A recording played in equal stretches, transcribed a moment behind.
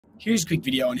Here's a quick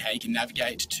video on how you can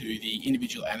navigate to the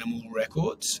individual animal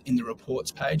records in the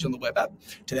reports page on the web app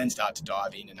to then start to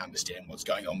dive in and understand what's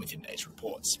going on within these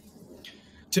reports.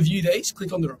 To view these,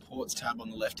 click on the reports tab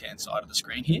on the left-hand side of the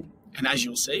screen here. And as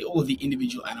you'll see, all of the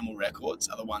individual animal records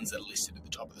are the ones that are listed at the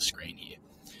top of the screen here.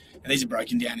 And these are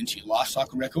broken down into your life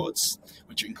cycle records,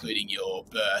 which are including your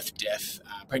birth, death,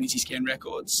 pregnancy scan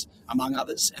records, among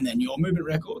others, and then your movement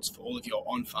records for all of your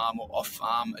on-farm or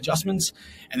off-farm adjustments,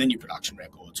 and then your production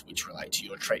records, which relate to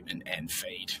your treatment and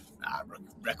feed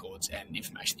records and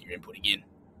information that you're inputting in.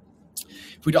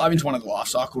 If we dive into one of the life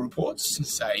cycle reports,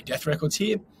 say death records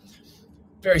here,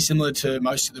 very similar to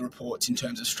most of the reports in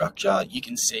terms of structure. You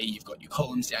can see you've got your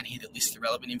columns down here that list the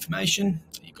relevant information.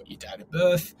 So you've got your date of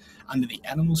birth. Under the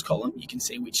animals column, you can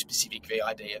see which specific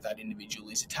VID of that individual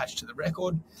is attached to the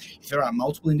record. If there are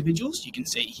multiple individuals, you can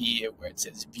see here where it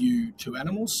says view two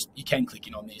animals. You can click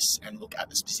in on this and look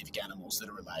at the specific animals that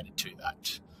are related to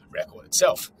that record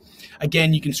itself.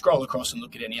 Again, you can scroll across and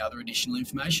look at any other additional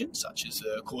information, such as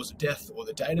the cause of death or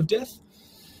the date of death.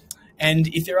 And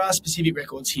if there are specific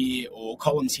records here or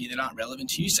columns here that aren't relevant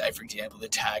to you, say for example the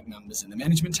tag numbers and the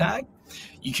management tag,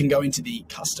 you can go into the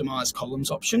customize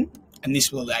columns option, and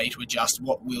this will allow you to adjust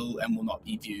what will and will not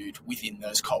be viewed within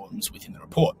those columns within the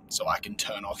report. So I can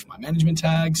turn off my management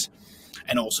tags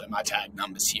and also my tag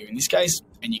numbers here in this case,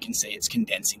 and you can see it's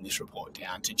condensing this report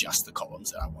down to just the columns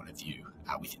that I want to view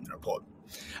within the report.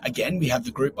 Again, we have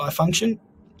the group by function,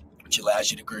 which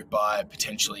allows you to group by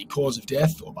potentially cause of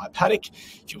death or by paddock,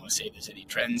 if you want to see if there's any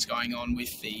trends going on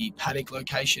with the paddock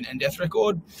location and death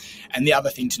record. And the other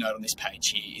thing to note on this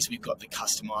page here is we've got the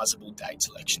customizable date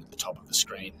selection at the top of the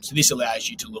screen. So this allows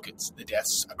you to look at the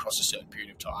deaths across a certain period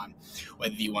of time,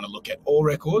 whether you want to look at all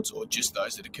records or just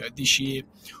those that occurred this year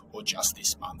or just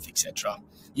this month, etc.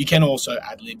 You can also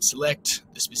ad-lib select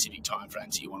the specific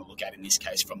timeframes you want to look at, in this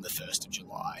case from the 1st of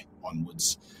July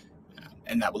onwards.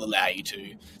 And that will allow you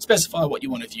to specify what you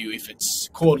want to view, if it's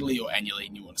quarterly or annually,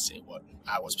 and you want to see what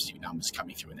specific numbers are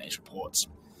coming through in these reports.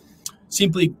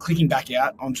 Simply clicking back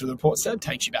out onto the reports tab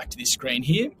takes you back to this screen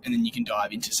here, and then you can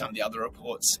dive into some of the other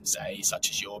reports, say such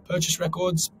as your purchase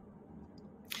records.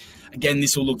 Again,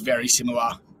 this will look very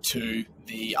similar to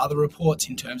the other reports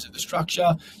in terms of the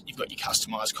structure. You've got your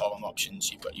customized column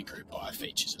options, you've got your group by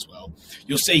features as well.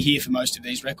 You'll see here for most of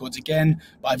these records, again,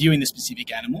 by viewing the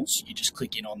specific animals, you just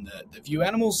click in on the view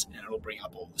animals and it'll bring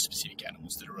up all the specific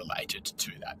animals that are related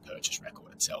to that purchase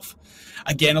record itself.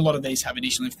 Again, a lot of these have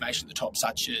additional information at the top,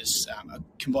 such as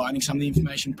combining some of the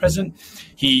information present.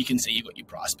 Here you can see you've got your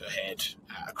price per head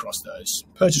across those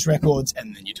purchase records,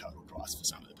 and then your total price for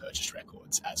some of the purchase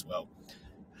records as well.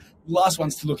 Last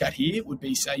ones to look at here would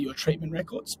be, say, your treatment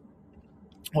records.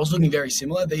 I was looking very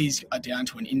similar. These are down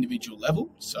to an individual level.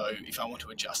 So if I want to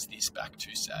adjust this back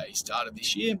to, say, start of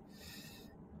this year,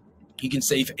 you can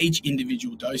see for each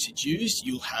individual dosage used,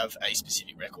 you'll have a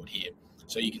specific record here.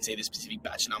 So you can see the specific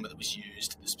batch number that was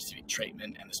used, the specific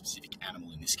treatment, and the specific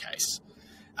animal in this case.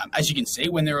 As you can see,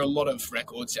 when there are a lot of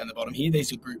records down the bottom here,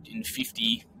 these are grouped in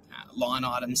 50 line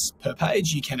items per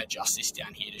page. You can adjust this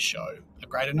down here to show a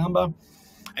greater number.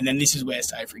 And then this is where,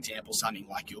 say, for example, something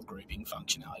like your grouping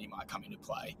functionality might come into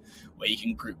play, where you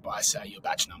can group by, say, your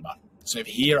batch number. So over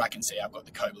here, I can see I've got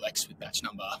the Cobalex with batch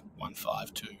number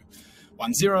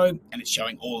 15210, and it's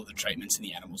showing all of the treatments and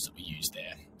the animals that were used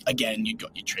there. Again, you've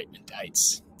got your treatment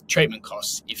dates, treatment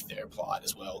costs if they're applied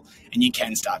as well, and you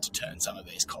can start to turn some of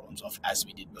these columns off as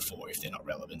we did before if they're not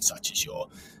relevant, such as your,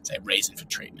 say, reason for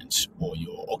treatment or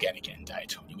your organic end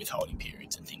date or your withholding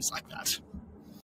periods and things like that.